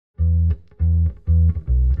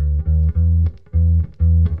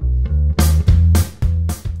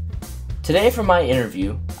Today for my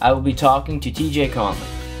interview, I will be talking to TJ Connolly.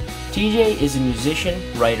 TJ is a musician,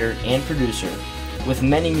 writer, and producer with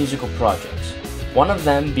many musical projects, one of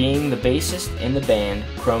them being the bassist in the band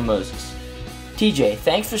Chrome Moses. TJ,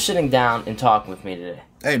 thanks for sitting down and talking with me today.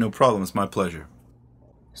 Hey, no problem. It's my pleasure.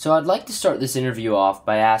 So I'd like to start this interview off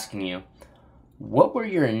by asking you, what were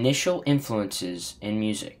your initial influences in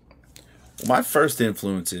music? Well, my first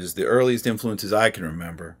influences, the earliest influences I can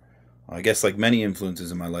remember, I guess like many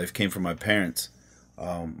influences in my life, came from my parents.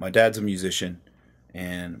 My dad's a musician,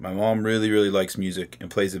 and my mom really likes music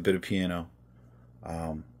and plays a bit of piano.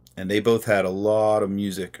 And they both had a lot of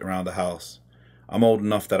music around the house. I'm old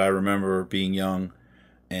enough that I remember being young,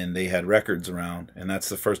 and they had records around, and that's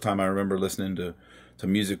the first time I remember listening to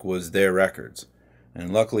music was their records.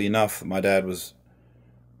 And luckily enough, my dad was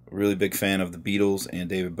a really big fan of the Beatles and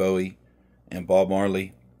David Bowie and Bob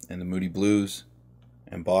Marley and the Moody Blues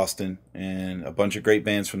and Boston and a bunch of great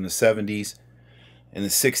bands from the 70s and the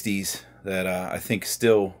 60s that I think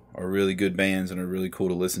still are really good bands and are really cool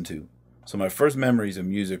to listen to. So my first memories of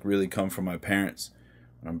music really come from my parents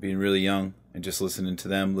when I'm being really young and just listening to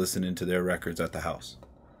them, listening to their records at the house.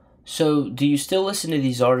 So do you still listen to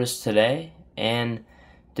these artists today? And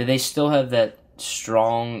do they still have that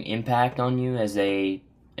strong impact on you as they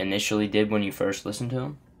initially did when you first listened to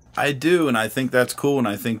them? I do, and I think that's cool, and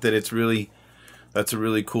I think that that's a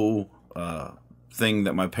really cool thing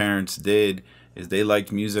that my parents did, is they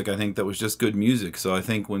liked music. I think that was just good music. So I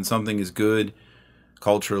think when something is good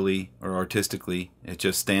culturally or artistically, it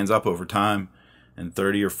just stands up over time, and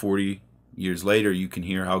 30 or 40 years later you can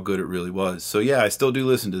hear how good it really was. So yeah, I still do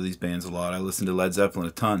listen to these bands a lot. I listen to Led Zeppelin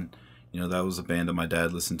a ton. You know, that was a band that my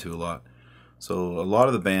dad listened to a lot. So a lot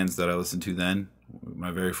of the bands that I listened to then,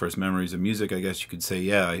 my very first memories of music, I guess you could say,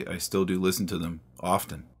 yeah, I still do listen to them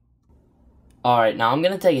often. Alright, now I'm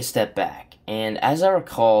going to take a step back. And as I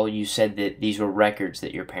recall, you said that these were records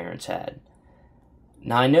that your parents had.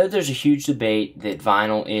 Now I know there's a huge debate that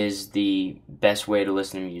vinyl is the best way to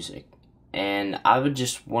listen to music. And I would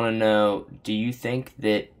just want to know, do you think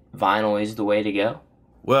that vinyl is the way to go?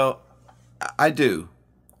 Well, I do.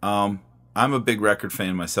 I'm a big record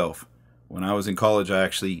fan myself. When I was in college, I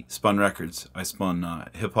actually spun records. I spun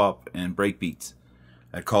hip-hop and breakbeats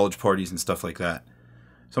at college parties and stuff like that.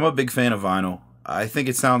 So I'm a big fan of vinyl. I think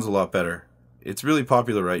it sounds a lot better. It's really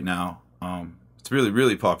popular right now. It's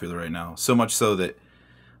really popular right now. So much so that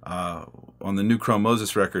on the new Chrome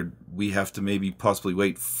Moses record, we have to maybe possibly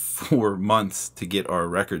wait 4 months to get our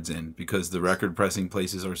records in because the record pressing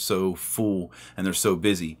places are so full and they're so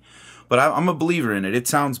busy. But I'm a believer in it. It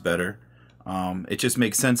sounds better. It just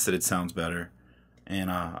makes sense that it sounds better. And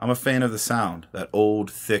I'm a fan of the sound, that old,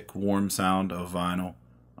 thick, warm sound of vinyl.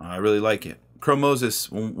 I really like it. Chrome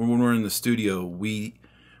Moses, when we're in the studio, we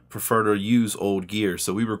prefer to use old gear.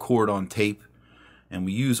 So we record on tape, and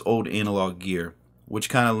we use old analog gear, which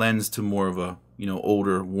kind of lends to more of a,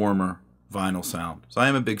 older, warmer vinyl sound. So I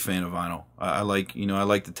am a big fan of vinyl. I like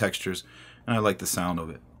the textures, and I like the sound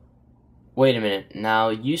of it. Wait a minute. Now,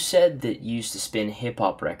 you said that you used to spin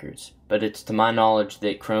hip-hop records, but it's to my knowledge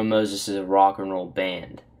that Chrome Moses is a rock and roll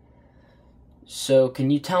band. So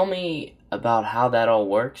can you tell me about how that all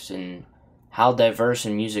works and how diverse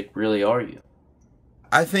in music really are you?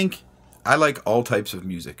 I think I like all types of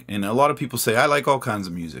music, and a lot of people say I like all kinds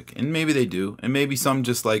of music, and maybe they do, and maybe some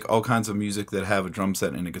just like all kinds of music that have a drum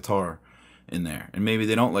set and a guitar in there, and maybe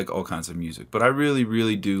they don't like all kinds of music, but I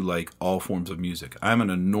really do like all forms of music. I'm an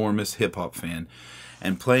enormous hip-hop fan,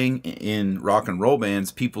 and playing in rock and roll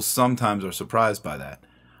bands, people sometimes are surprised by that.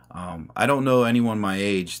 I don't know anyone my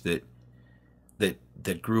age that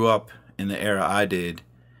grew up in the era I did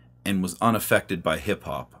and was unaffected by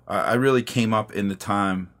hip-hop. I really came up in the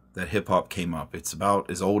time that hip-hop came up. It's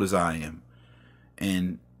about as old as I am,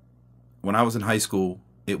 and when I was in high school,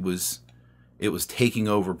 it was taking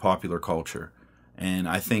over popular culture. And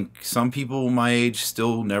I think some people my age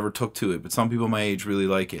still never took to it, but some people my age really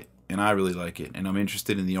like it, and I really like it, and I'm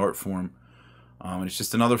interested in the art form. And it's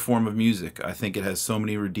just another form of music. I think it has so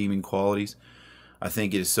many redeeming qualities. I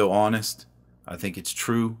think it is so honest. I think it's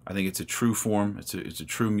true. I think it's a true form. It's a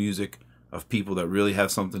true music of people that really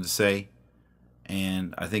have something to say.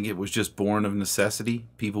 And I think it was just born of necessity.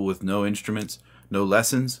 People with no instruments, no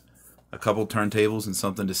lessons, a couple turntables and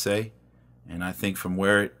something to say. And I think from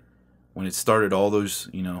when it started all those,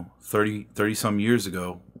 30 some years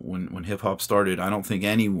ago, when hip hop started, I don't think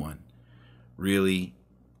anyone really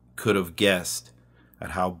could have guessed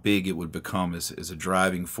at how big it would become as a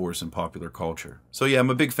driving force in popular culture. So yeah, I'm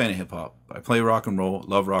a big fan of hip hop. I play rock and roll,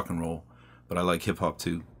 love rock and roll, but I like hip hop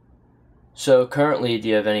too. So currently, do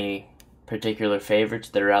you have any particular favorites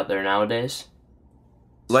that are out there nowadays?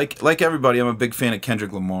 Like everybody, I'm a big fan of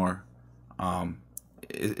Kendrick Lamar.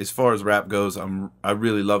 As far as rap goes, I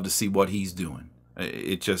really love to see what he's doing.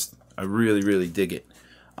 I really dig it.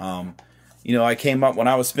 I came up when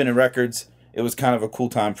I was spinning records. It was kind of a cool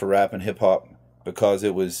time for rap and hip hop because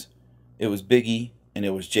it was Biggie and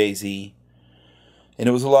it was Jay-Z, and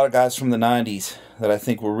it was a lot of guys from the '90s that I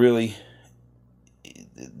think were really.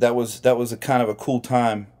 That was a kind of a cool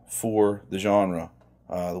time for the genre.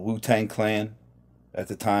 The Wu-Tang Clan, at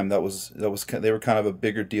the time, they were kind of a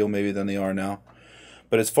bigger deal maybe than they are now.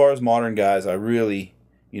 But as far as modern guys, I really,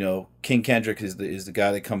 King Kendrick is the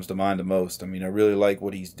guy that comes to mind the most. I mean, I really like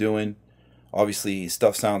what he's doing. Obviously, his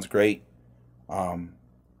stuff sounds great.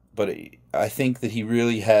 But I think that he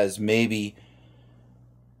really has maybe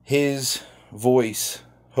his voice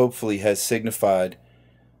hopefully has signified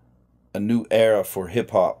a new era for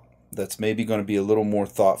hip-hop that's maybe going to be a little more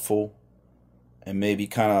thoughtful and maybe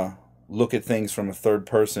kind of look at things from a third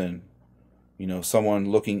person,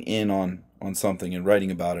 someone looking in on something and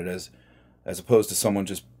writing about it as opposed to someone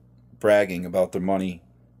just bragging about their money,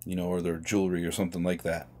 or their jewelry or something like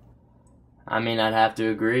that. I mean, I'd have to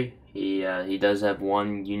agree. He does have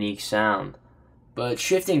one unique sound. But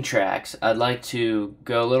shifting tracks, I'd like to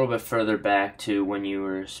go a little bit further back to when you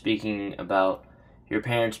were speaking about your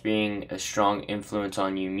parents being a strong influence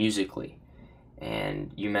on you musically.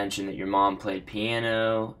 And you mentioned that your mom played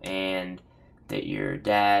piano and that your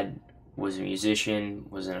dad was a musician,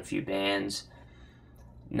 was in a few bands.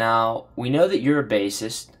 Now, we know that you're a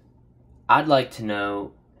bassist. I'd like to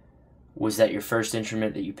know, was that your first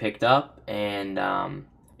instrument that you picked up? And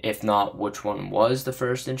if not, which one was the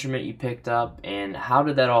first instrument you picked up? And how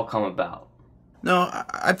did that all come about? No,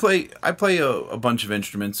 I play a bunch of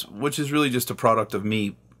instruments, which is really just a product of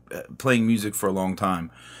me playing music for a long time.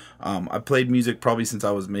 I played music probably since I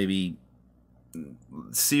was maybe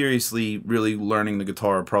seriously really learning the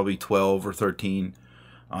guitar, probably 12 or 13.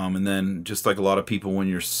 And then just like a lot of people, when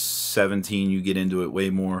you're 17, you get into it way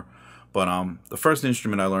more. But the first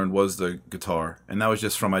instrument I learned was the guitar, and that was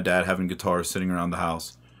just from my dad having guitars sitting around the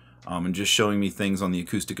house, and just showing me things on the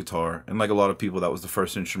acoustic guitar. And like a lot of people, that was the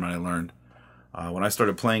first instrument I learned. When I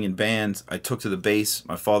started playing in bands, I took to the bass.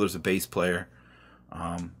 My father's a bass player,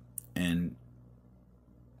 and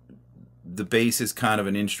the bass is kind of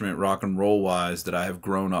an instrument, rock and roll wise, that I have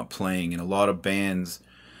grown up playing in a lot of bands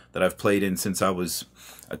that I've played in since I was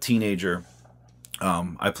a teenager.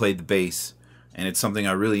 I played the bass, and it's something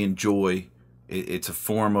I really enjoy. It's a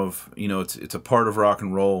form of, it's a part of rock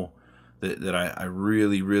and roll that I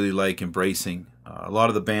really like embracing. A lot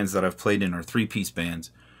of the bands that I've played in are three-piece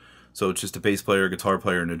bands, so it's just a bass player, a guitar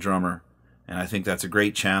player, and a drummer. And I think that's a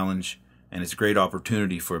great challenge, and it's a great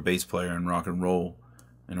opportunity for a bass player in rock and roll,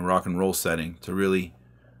 in a rock and roll setting, to really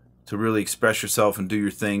express yourself and do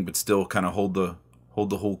your thing, but still kind of hold the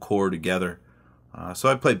whole core together. So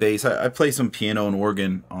I play bass. I play some piano and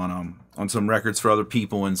organ on some records for other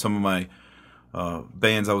people, and some of my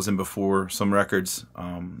bands I was in before, some records,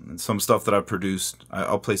 and some stuff that I produced.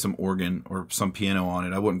 I'll play some organ or some piano on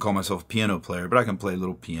it. I wouldn't call myself a piano player, but I can play a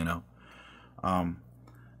little piano. And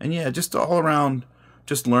yeah, just all around,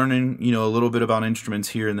 just learning, a little bit about instruments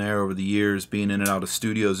here and there over the years, being in and out of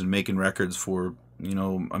studios and making records for,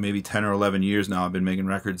 maybe 10 or 11 years now. I've been making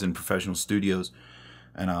records in professional studios.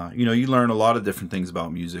 And you learn a lot of different things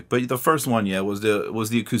about music. But the first one, was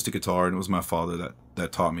the acoustic guitar, and it was my father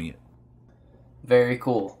that taught me it. Very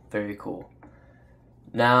cool. Very cool.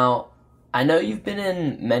 Now, I know you've been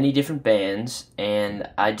in many different bands, and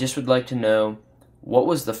I just would like to know, what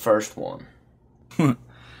was the first one?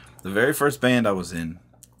 The very first band I was in,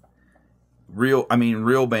 real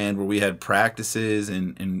band where we had practices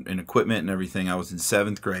and equipment and everything. I was in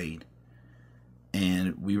 7th grade,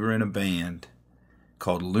 and we were in a band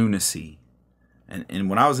called Lunacy. And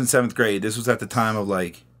when I was in 7th grade, this was at the time of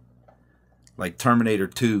like Terminator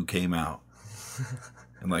 2 came out.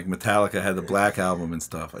 And like Metallica had the Black Album and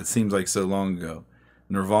stuff. It seems like so long ago.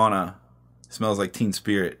 Nirvana, Smells Like Teen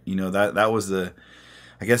Spirit. That was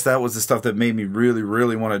the stuff that made me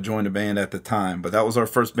really want to join a band at the time. But that was our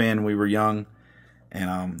first band when we were young,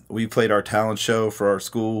 and we played our talent show for our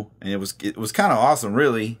school, and it was kind of awesome,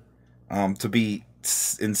 really, to be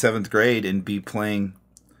in 7th grade and be playing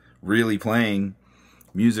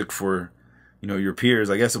music for your peers.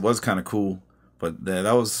 I guess it was kind of cool. But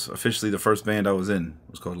that was officially the first band I was in. It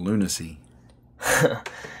was called Lunacy.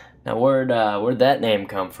 Now, where'd that name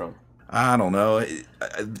come from? I don't know.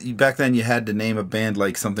 Back then, you had to name a band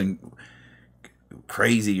like something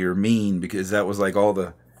crazy or mean, because that was like all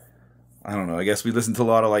the... I don't know. I guess we listened to a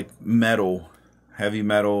lot of like metal, heavy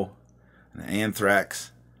metal, and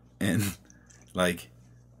Anthrax, and like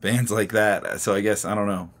bands like that. So I guess I don't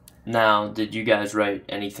know. Now, did you guys write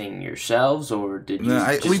anything yourselves, or did you No,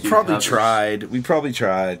 just we do probably covers? tried. We probably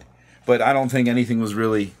tried, but I don't think anything was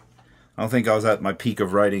really. I don't think I was at my peak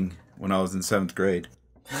of writing when I was in 7th grade.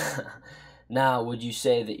 Now, would you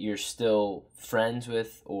say that you're still friends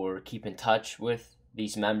with or keep in touch with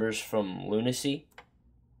these members from Lunacy?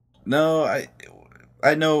 No,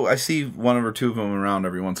 I know I see one or two of them around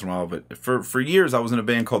every once in a while, but for years I was in a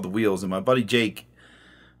band called The Wheels, and my buddy Jake,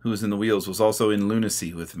 who was in The Wheels, was also in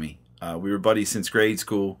Lunacy with me. We were buddies since grade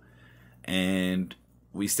school, and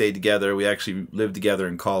we stayed together. We actually lived together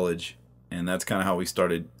in college, and that's kind of how we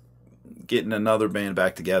started getting another band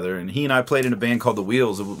back together. And he and I played in a band called The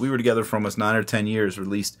Wheels. We were together for almost 9 or 10 years,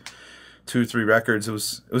 released 2 or 3 records. It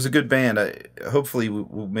was a good band. Hopefully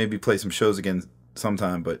we'll maybe play some shows again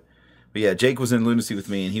sometime. But yeah, Jake was in Lunacy with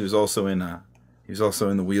me, and he was also in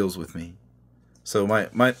The Wheels with me. So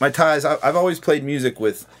my ties. I've always played music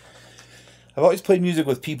with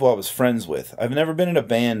people I was friends with. I've never been in a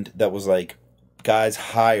band that was like guys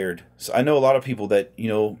hired. So I know a lot of people that,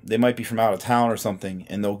 they might be from out of town or something,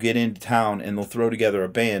 and they'll get into town and they'll throw together a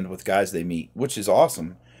band with guys they meet, which is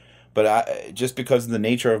awesome. But just because of the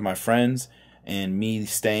nature of my friends and me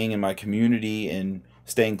staying in my community and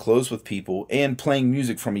staying close with people and playing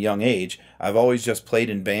music from a young age, I've always just played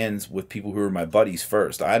in bands with people who are my buddies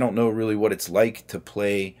first. I don't know really what it's like to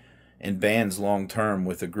play in bands long term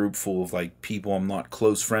with a group full of like people I'm not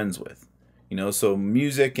close friends with. So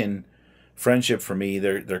music and friendship for me,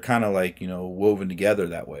 they're kind of like, woven together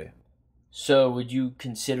that way. So, would you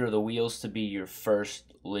consider The Wheels to be your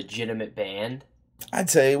first legitimate band? I'd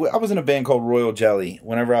say I was in a band called Royal Jelly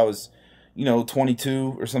whenever I was,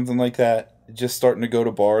 22 or something like that, just starting to go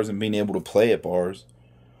to bars and being able to play at bars.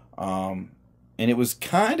 And it was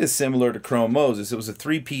kind of similar to Chrome Moses. It was a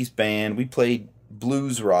 3-piece band. We played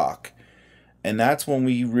blues rock, and that's when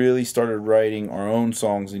we really started writing our own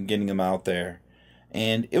songs and getting them out there.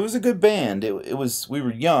 And it was a good band. We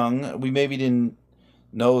were young. We maybe didn't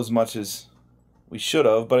know as much as we should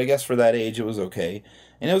have, but I guess for that age it was okay.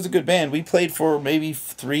 And it was a good band. We played for maybe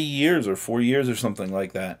 3 years or 4 years or something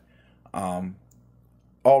like that. All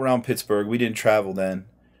around Pittsburgh. We didn't travel then,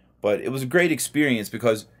 but it was a great experience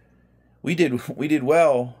because we did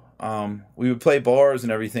well. We would play bars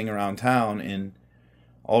and everything around town, and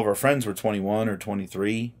all of our friends were 21 or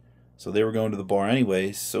 23, so they were going to the bar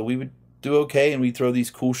anyways. So we would do okay, and we'd throw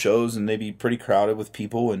these cool shows, and they'd be pretty crowded with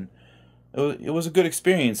people, and it was a good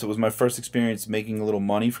experience. It was my first experience making a little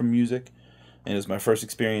money from music, and it was my first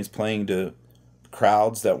experience playing to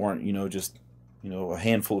crowds that weren't, just, a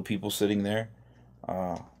handful of people sitting there.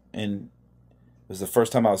 And it was the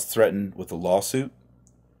first time I was threatened with a lawsuit.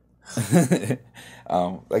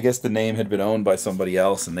 I guess the name had been owned by somebody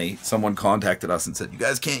else, and someone contacted us and said, "You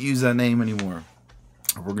guys can't use that name anymore,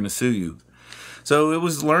 or we're going to sue you." So it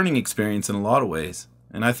was a learning experience in a lot of ways,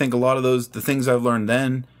 and I think a lot of the things I've learned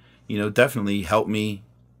then, definitely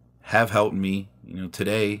have helped me,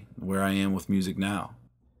 today where I am with music now.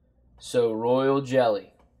 So, Royal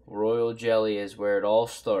Jelly is where it all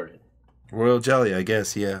started. Royal Jelly, I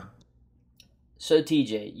guess, yeah. So,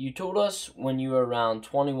 TJ, you told us when you were around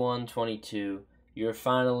 21, 22, you were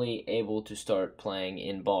finally able to start playing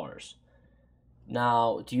in bars.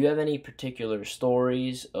 Now, do you have any particular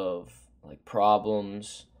stories of like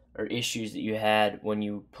problems or issues that you had when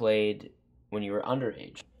you played when you were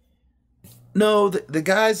underage? No, the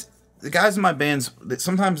guys in my bands,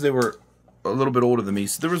 sometimes they were a little bit older than me.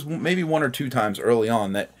 So there was maybe 1 or 2 times early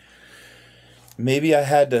on that maybe I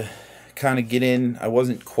had to kind of get in. I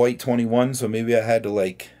wasn't quite 21, so maybe I had to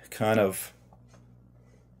like kind of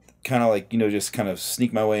like, just kind of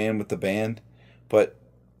sneak my way in with the band. But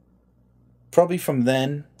probably from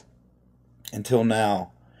then until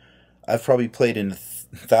now, I've probably played in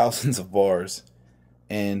thousands of bars,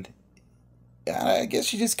 and I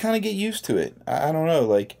guess you just kind of get used to it. I don't know,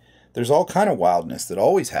 like there's all kind of wildness that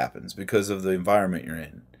always happens because of the environment you're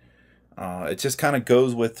in. It just kind of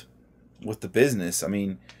goes with the business. I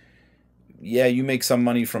mean, yeah, you make some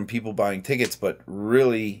money from people buying tickets, but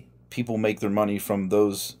really people make their money from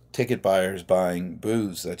those ticket buyers buying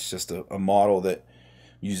booze. That's just a model that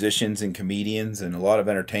musicians and comedians and a lot of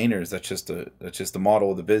entertainers, that's just the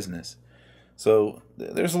model of the business. So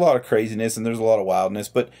there's a lot of craziness and there's a lot of wildness,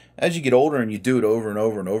 but as you get older and you do it over and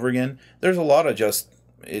over and over again, there's a lot of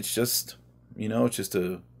it's just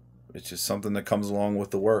something that comes along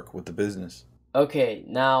with the work, with the business. Okay,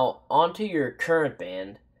 now onto your current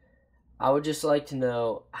band. I would just like to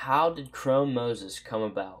know, how did Chrome Moses come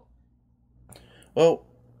about? Well,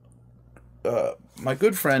 my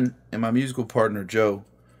good friend and my musical partner Joe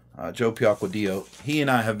Joe Piacquadio. He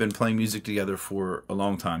and I have been playing music together for a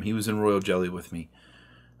long time. He was in Royal Jelly with me.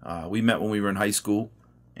 We met when we were in high school,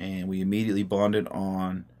 and we immediately bonded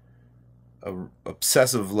on a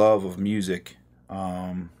obsessive love of music.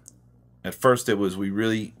 At first, it was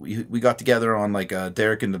we got together on like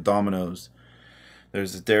Derek and the Dominoes.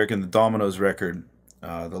 There's a Derek and the Dominoes record,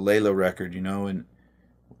 the Layla record, and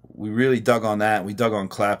we really dug on that. We dug on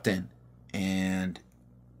Clapton, and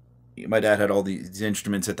my dad had all these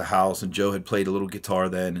instruments at the house, and Joe had played a little guitar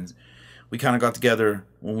then, and we kind of got together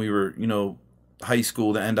when we were, high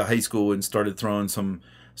school, the end of high school, and started throwing some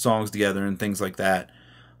songs together and things like that.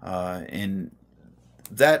 And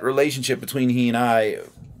that relationship between he and I,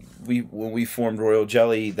 when we formed Royal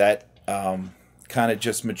Jelly, that kind of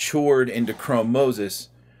just matured into Chrome Moses.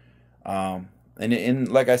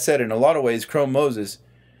 And like I said, in a lot of ways, Chrome Moses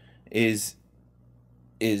is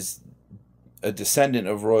a descendant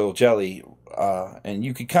of Royal Jelly, and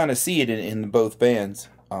you could kind of see it in both bands.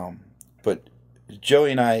 But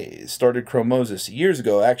Joey and I started Chrome Moses years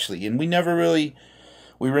ago, actually, and we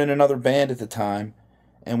were in another band at the time,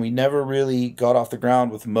 and we never really got off the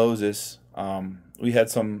ground with Moses. We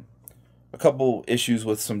had a couple issues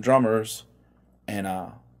with some drummers, and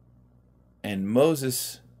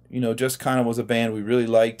Moses, just kind of was a band we really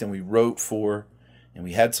liked and we wrote for, and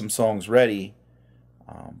we had some songs ready.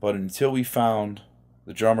 But until we found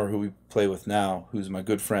the drummer who we play with now, who's my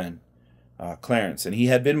good friend, Clarence, and he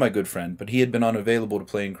had been my good friend, but he had been unavailable to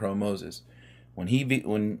play in Chrome Moses. When he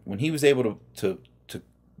was able to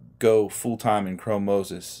go full time in Chrome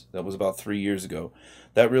Moses, that was about 3 years ago.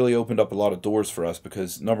 That really opened up a lot of doors for us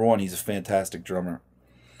because, number one, he's a fantastic drummer,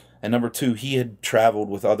 and number two, he had traveled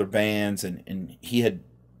with other bands, and he had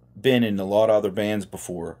been in a lot of other bands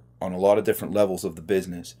before on a lot of different levels of the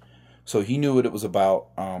business. So he knew what it was about.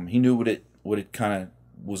 He knew what it kind of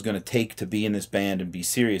was going to take to be in this band and be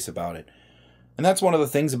serious about it. And that's one of the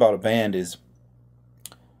things about a band is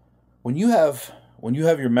when you have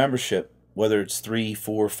your membership, whether it's 3,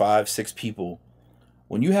 4, 5, 6 people,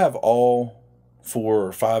 when you have all 4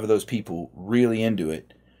 or 5 of those people really into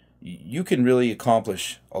it, you can really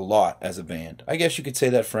accomplish a lot as a band. I guess you could say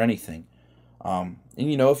that for anything. And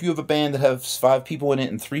if you have a band that has 5 people in it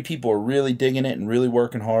and 3 people are really digging it and really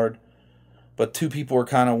working hard, but 2 people are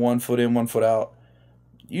kind of 1 foot in, 1 foot out,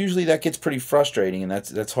 usually that gets pretty frustrating, and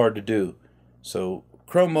that's hard to do. So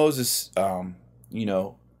Chrome Moses,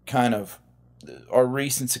 kind of our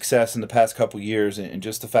recent success in the past couple years, and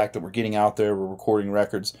just the fact that we're getting out there, we're recording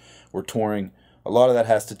records, we're touring, a lot of that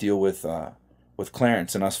has to deal with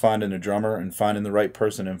Clarence and us finding a drummer and finding the right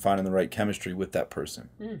person and finding the right chemistry with that person.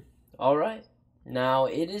 All right. Now,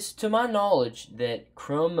 it is to my knowledge that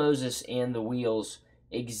Chrome Moses and the Wheels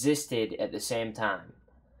existed at the same time.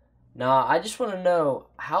 Now, I just want to know,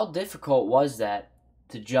 how difficult was that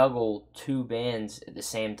to juggle 2 bands at the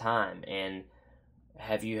same time? And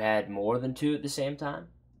have you had more than 2 at the same time?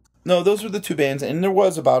 No, those were the 2 bands, and there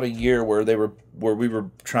was about a year where we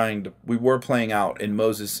were playing out in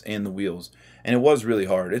Moses and the Wheels, and it was really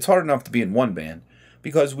hard. It's hard enough to be in one band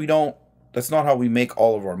because that's not how we make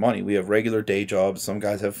all of our money. We have regular day jobs. Some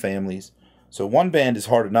guys have families. So one band is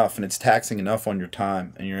hard enough, and it's taxing enough on your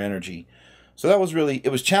time and your energy. So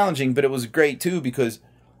it was challenging, but it was great too, because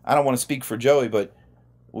I don't want to speak for Joey, but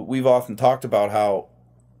we've often talked about how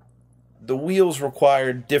the Wheels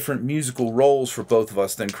required different musical roles for both of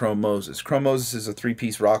us than Chrome Moses. Chrome Moses is a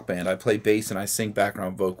 3-piece rock band. I play bass and I sing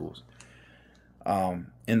background vocals.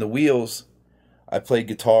 In the Wheels, I played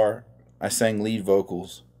guitar, I sang lead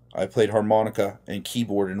vocals, I played harmonica and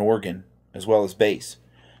keyboard and organ, as well as bass.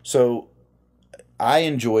 So I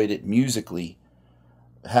enjoyed it musically,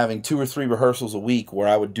 having 2 or 3 rehearsals a week where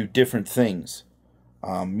I would do different things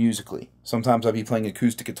musically. Sometimes I'd be playing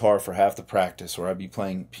acoustic guitar for half the practice, or I'd be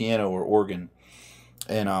playing piano or organ.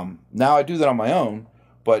 And now I do that on my own,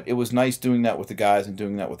 but it was nice doing that with the guys and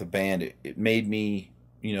doing that with a band. It made me,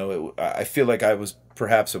 I feel like I was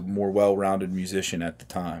perhaps a more well-rounded musician at the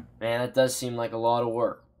time. Man, that does seem like a lot of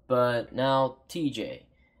work. But now, TJ,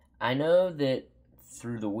 I know that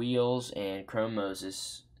through the Wheels and Chrome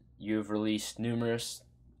Moses, you've released numerous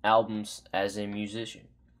albums as a musician.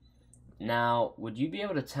 Now, would you be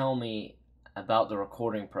able to tell me about the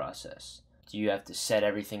recording process? Do you have to set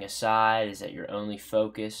everything aside? Is that your only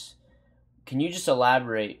focus? Can you just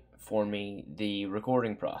elaborate for me the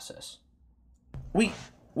recording process?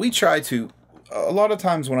 We try to. A lot of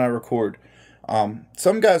times when I record,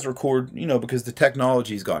 some guys record, because the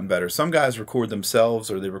technology's gotten better. Some guys record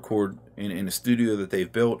themselves, or they record in a studio that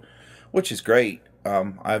they've built, which is great.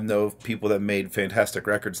 I know of people that made fantastic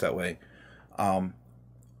records that way.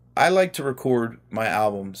 I like to record my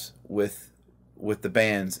albums with with the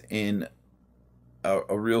bands in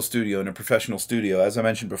a real studio, in a professional studio. As I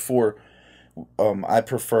mentioned before, I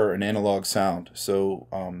prefer an analog sound. So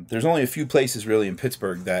there's only a few places really in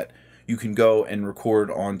Pittsburgh that you can go and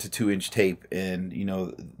record onto 2-inch tape, and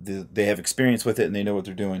they have experience with it and they know what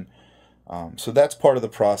they're doing. So that's part of the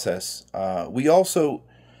process.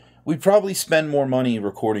 We probably spend more money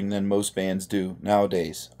recording than most bands do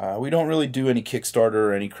nowadays. We don't really do any Kickstarter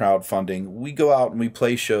or any crowdfunding. We go out and we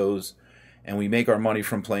play shows, and we make our money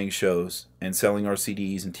from playing shows and selling our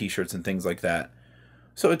CDs and t-shirts and things like that.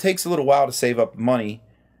 So it takes a little while to save up money,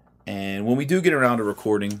 and when we do get around to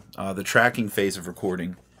recording, the tracking phase of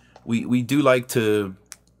recording, we do like to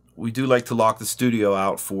lock the studio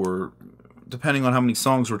out for, depending on how many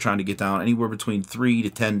songs we're trying to get down, anywhere between 3 to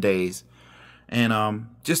 10 days. And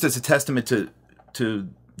just as a testament to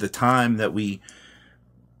the time that we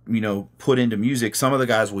put into music, some of the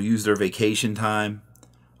guys will use their vacation time.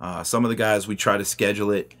 Some of the guys, we try to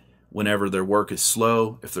schedule it whenever their work is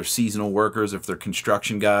slow. If they're seasonal workers, if they're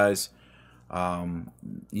construction guys, then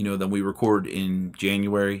we record in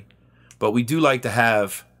January. But we do like to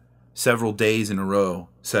have several days in a row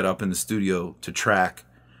set up in the studio to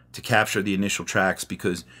capture the initial tracks,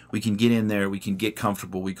 because we can get in there, we can get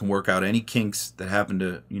comfortable, we can work out any kinks that happen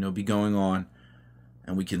to be going on,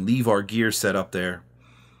 and we can leave our gear set up there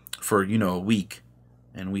for a week,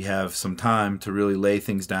 and we have some time to really lay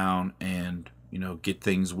things down and get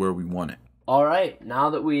things where we want it. All right, now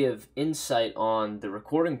that we have insight on the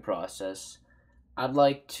recording process, I'd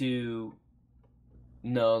like to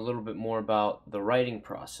know a little bit more about the writing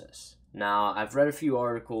process. Now, I've read a few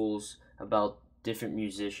articles about different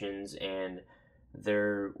musicians and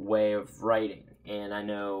their way of writing, and I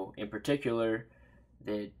know in particular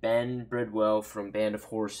that Ben Bridwell from Band of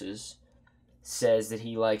Horses says that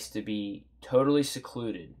he likes to be totally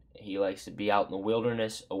secluded. He likes to be out in the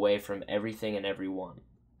wilderness, away from everything and everyone.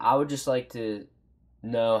 I would just like to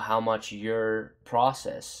know how much your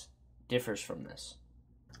process differs from this.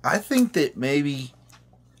 I think that maybe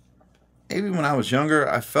when I was younger,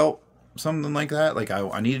 I felt something like that. Like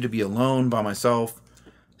I needed to be alone by myself,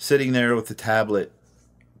 sitting there with the tablet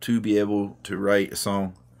to be able to write a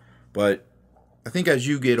song. But I think as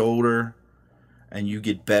you get older and you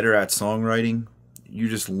get better at songwriting, you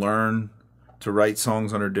just learn to write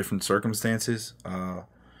songs under different circumstances.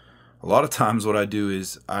 A lot of times what I do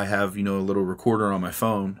is I have, a little recorder on my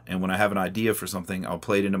phone, and when I have an idea for something, I'll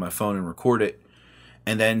play it into my phone and record it,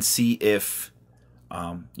 and then see if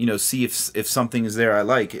if something is there I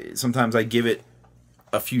like. Sometimes I give it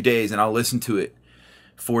a few days and I'll listen to it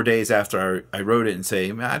 4 days after I wrote it and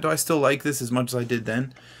say, man, do I still like this as much as I did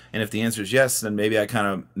then? And if the answer is yes, then maybe I kind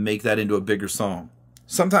of make that into a bigger song.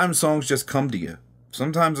 Sometimes songs just come to you.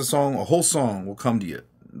 Sometimes a whole song will come to you.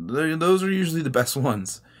 Those are usually the best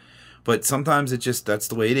ones. But sometimes that's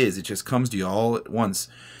the way it is. It just comes to you all at once,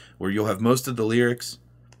 where you'll have most of the lyrics,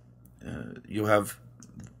 you'll have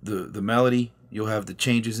the melody, you'll have the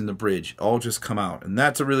changes in the bridge, all just come out. And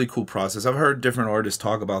that's a really cool process. I've heard different artists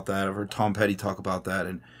talk about that. I've heard Tom Petty talk about that.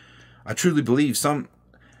 And I truly believe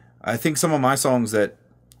I think some of my songs that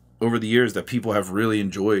over the years that people have really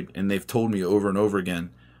enjoyed, and they've told me over and over again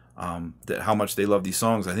that how much they love these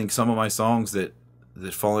songs. I think some of my songs that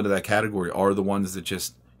fall into that category are the ones that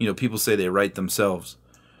just, people say they write themselves.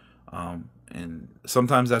 And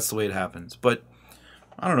sometimes that's the way it happens. But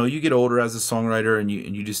I don't know, you get older as a songwriter, and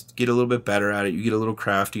you just get a little bit better at it. You get a little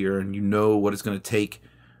craftier, and you know what it's going to take,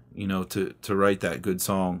 to write that good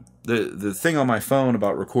song. The thing on my phone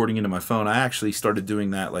about recording into my phone, I actually started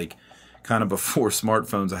doing that like kind of before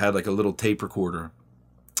smartphones. I had like a little tape recorder,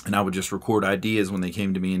 and I would just record ideas when they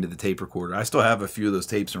came to me into the tape recorder. I still have a few of those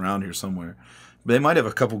tapes around here somewhere. They might have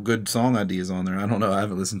a couple good song ideas on there. I don't know. I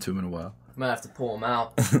haven't listened to them in a while. Might have to pull them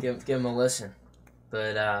out, give them a listen.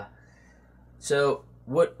 But so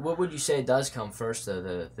what would you say does come first,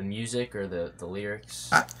 though, the music or the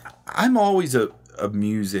lyrics? I'm always a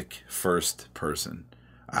music first person.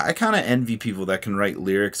 I kind of envy people that can write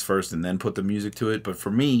lyrics first and then put the music to it. But for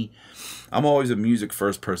me, I'm always a music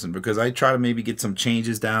first person, because I try to maybe get some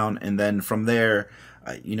changes down, and then from there,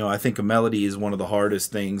 I think a melody is one of the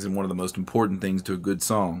hardest things and one of the most important things to a good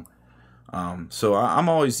song. So I'm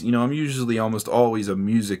always, I'm usually almost always a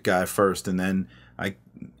music guy first, and then I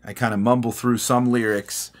kind of mumble through some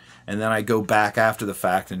lyrics, and then I go back after the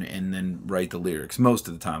fact and then write the lyrics. Most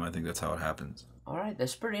of the time, I think that's how it happens. All right,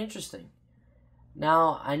 that's pretty interesting.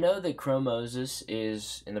 Now, I know that Crow Moses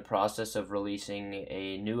is in the process of releasing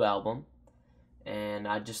a new album, and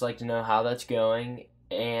I'd just like to know how that's going,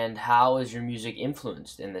 and how is your music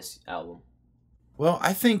influenced in this album? Well,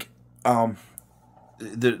 I think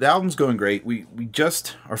the album's going great. We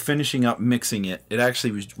just are finishing up mixing it. It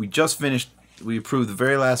actually was, we just finished. We approved the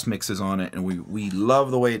very last mixes on it, and we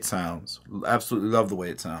love the way it sounds. Absolutely love the way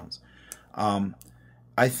it sounds.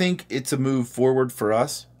 I think it's a move forward for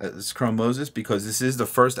us as Chrome Moses, because this is the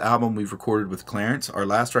first album we've recorded with Clarence. Our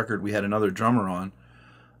last record we had another drummer on,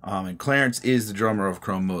 and Clarence is the drummer of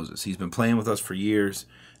Chrome Moses. He's been playing with us for years,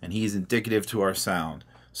 and he's indicative to our sound.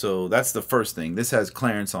 So that's the first thing. This has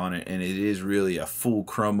Clarence on it, and it is really a full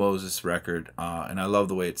Chrome Moses record, and I love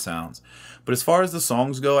the way it sounds. But as far as the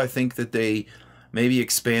songs go, I think that they maybe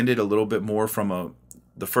expanded a little bit more from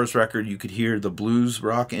the first record. You could hear the blues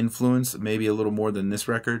rock influence maybe a little more than this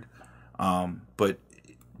record. But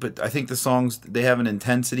I think the songs, they have an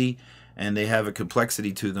intensity and they have a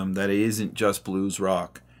complexity to them that it isn't just blues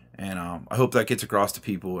rock. And I hope that gets across to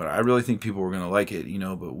people. I really think people are going to like it, you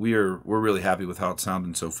know, but we're really happy with how it's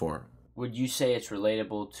sounding so far. Would you say it's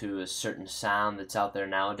relatable to a certain sound that's out there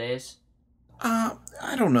nowadays?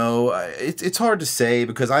 I don't know. It's hard to say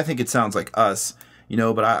because I think it sounds like us, you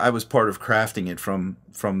know, but I was part of crafting it from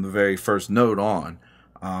the very first note on.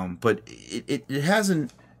 But it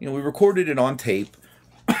hasn't, you know, we recorded it on tape.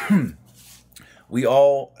 We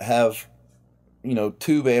all have, you know,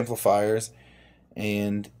 tube amplifiers,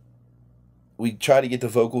 and we try to get the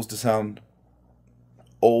vocals to sound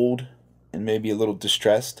old and maybe a little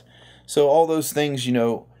distressed. So all those things, you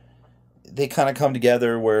know, they kind of come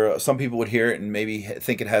together where some people would hear it and maybe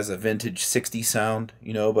think it has a vintage 60s sound,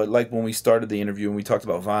 you know, but like when we started the interview and we talked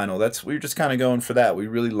about vinyl, we were just kind of going for that. We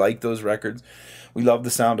really like those records. We love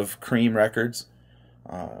the sound of Cream records.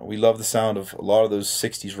 We love the sound of a lot of those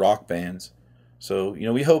 60s rock bands. So, you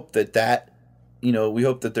know, we hope that you know, we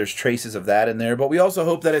hope that there's traces of that in there, but we also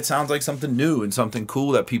hope that it sounds like something new and something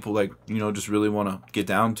cool that people, like, you know, just really want to get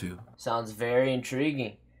down to. Sounds very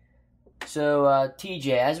intriguing. So,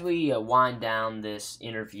 TJ, as we wind down this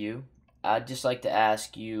interview, I'd just like to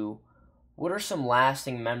ask you, what are some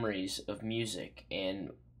lasting memories of music, and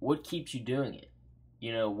what keeps you doing it?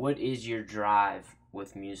 You know, what is your drive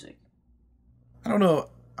with music? I don't know.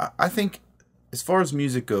 I think as far as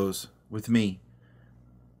music goes with me,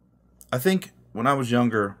 I think when I was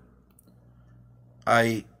younger,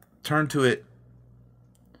 I turned to it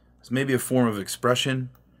as maybe a form of expression,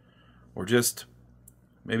 or just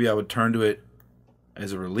maybe I would turn to it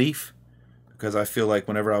as a relief, because I feel like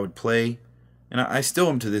whenever I would play, and I still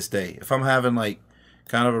am to this day, if I'm having like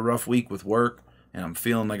kind of a rough week with work and I'm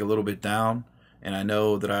feeling like a little bit down, and I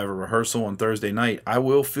know that I have a rehearsal on Thursday night, I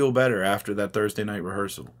will feel better after that Thursday night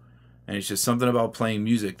rehearsal. And it's just something about playing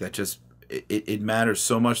music that just, it matters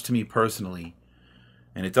so much to me personally.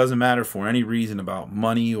 And it doesn't matter for any reason about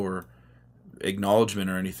money or acknowledgement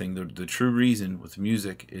or anything. The true reason with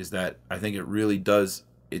music is that I think it really does,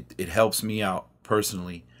 it helps me out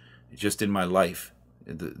personally, just in my life.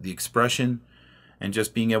 The expression and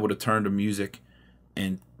just being able to turn to music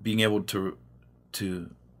and being able to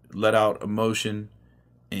let out emotion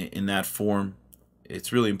in that form,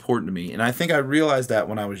 it's really important to me. And I think I realized that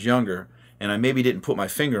when I was younger, and I maybe didn't put my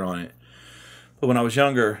finger on it, but when I was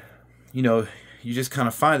younger, you know, you just kind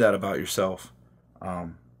of find out about yourself.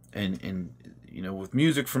 And you know, with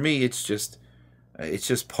music for me, it's just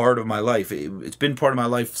part of my life. It's been part of my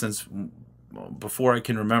life since before I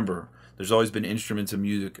can remember. There's always been instruments of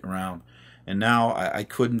music around. And now I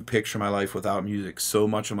couldn't picture my life without music. So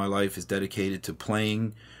much of my life is dedicated to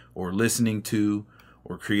playing or listening to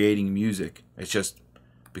or creating music. It's just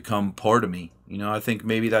become part of me. You know, I think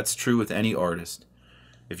maybe that's true with any artist.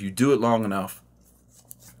 If you do it long enough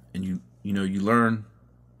and you learn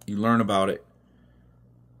about it,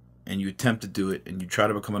 and you attempt to do it, and you try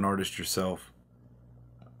to become an artist yourself,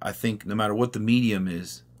 I think no matter what the medium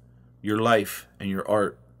is, your life and your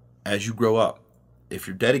art, as you grow up, if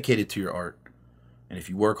you're dedicated to your art, and if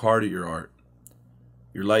you work hard at your art,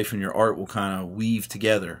 your life and your art will kind of weave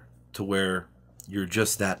together to where you're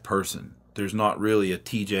just that person. There's not really a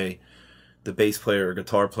TJ, the bass player or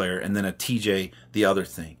guitar player, and then a TJ, the other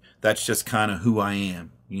thing. That's just kind of who I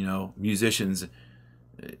am. You know, musicians,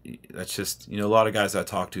 that's just, you know, a lot of guys I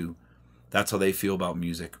talk to, that's how they feel about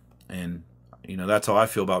music. And, you know, that's how I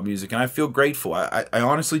feel about music. And I feel grateful. I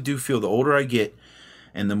honestly do feel the older I get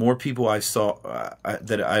and the more people I saw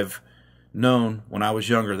that I've known when I was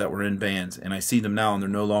younger that were in bands, and I see them now and they're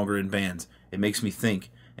no longer in bands, it makes me think,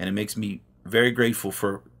 and it makes me very grateful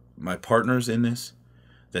for my partners in this,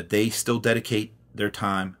 that they still dedicate their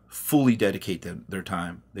time, fully dedicate their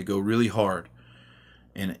time. They go really hard.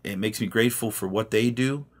 And it makes me grateful for what they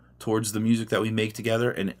do towards the music that we make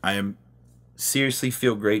together. And I am seriously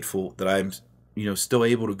feel grateful that I'm, you know, still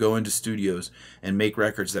able to go into studios and make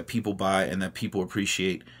records that people buy and that people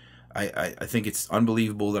appreciate. I think it's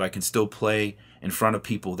unbelievable that I can still play in front of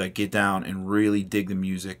people that get down and really dig the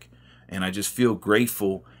music, and I just feel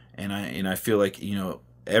grateful, and I feel like, you know,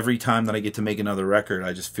 every time that I get to make another record,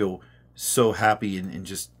 I just feel so happy and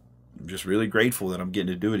just really grateful that I'm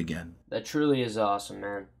getting to do it again. That truly is awesome,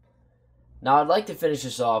 man. Now I'd like to finish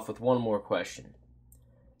this off with one more question.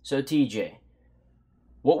 So TJ,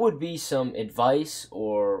 what would be some advice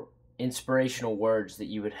or inspirational words that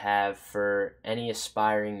you would have for any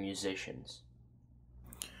aspiring musicians?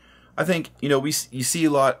 I think, you know, you see a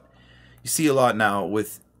lot now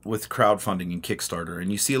with crowdfunding and Kickstarter,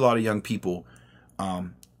 and you see a lot of young people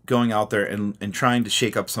going out there and trying to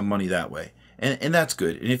shake up some money that way, and that's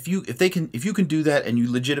good. And if you can do that, and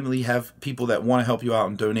you legitimately have people that want to help you out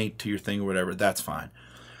and donate to your thing or whatever, that's fine.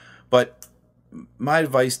 But my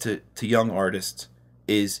advice to young artists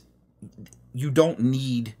is you don't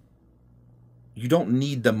need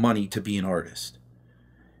the money to be an artist.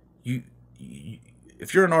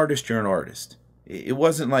 If you're an artist, you're an artist. It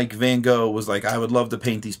wasn't like Van Gogh was like, I would love to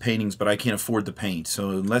paint these paintings, but I can't afford to paint. So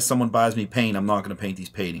unless someone buys me paint, I'm not going to paint these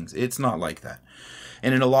paintings. It's not like that.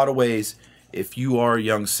 And in a lot of ways, if you are a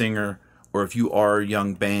young singer or if you are a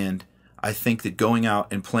young band, I think that going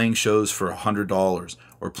out and playing shows for $100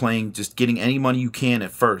 or just getting any money you can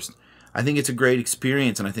at first, I think it's a great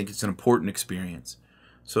experience, and I think it's an important experience.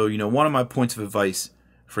 So, you know, one of my points of advice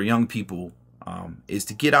for young people is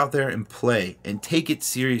to get out there and play and take it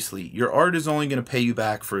seriously. Your art is only going to pay you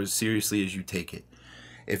back for as seriously as you take it.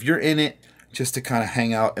 If you're in it just to kind of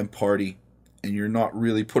hang out and party, and you're not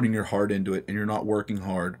really putting your heart into it, and you're not working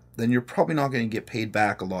hard, then you're probably not going to get paid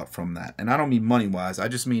back a lot from that. And I don't mean money-wise. I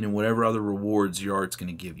just mean in whatever other rewards your art's going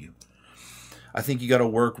to give you. I think you got to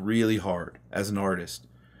work really hard as an artist.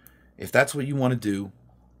 If that's what you want to do,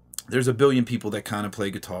 there's a billion people that kind of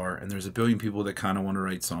play guitar, and there's a billion people that kind of want to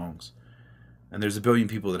write songs, and there's a billion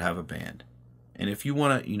people that have a band. And if you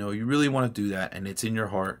want to, you know, you really want to do that, and it's in your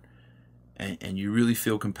heart, and you really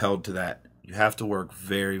feel compelled to that, you have to work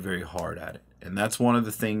very, very hard at it. And that's one of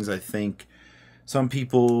the things I think some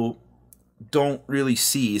people don't really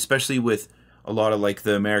see, especially with a lot of like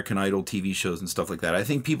the American Idol TV shows and stuff like that. I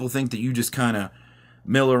think people think that you just kind of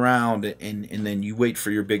mill around and then you wait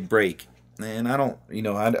for your big break. And I don't, you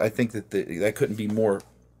know, I think that that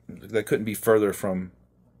couldn't be further from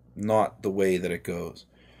not the way that it goes.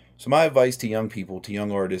 So my advice to young people, to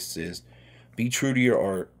young artists, is be true to your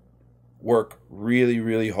art, work really,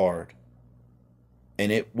 really hard,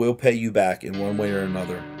 and it will pay you back in one way or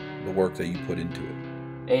another, the work that you put into it.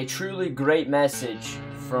 A truly great message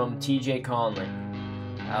from TJ Connolly.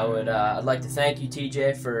 I'd like to thank you,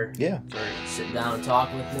 TJ, for sitting down and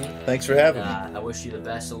talking with me. Thanks for having me. I wish you the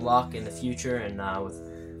best of luck in the future and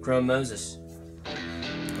with Chrome Moses.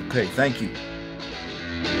 Okay, thank you.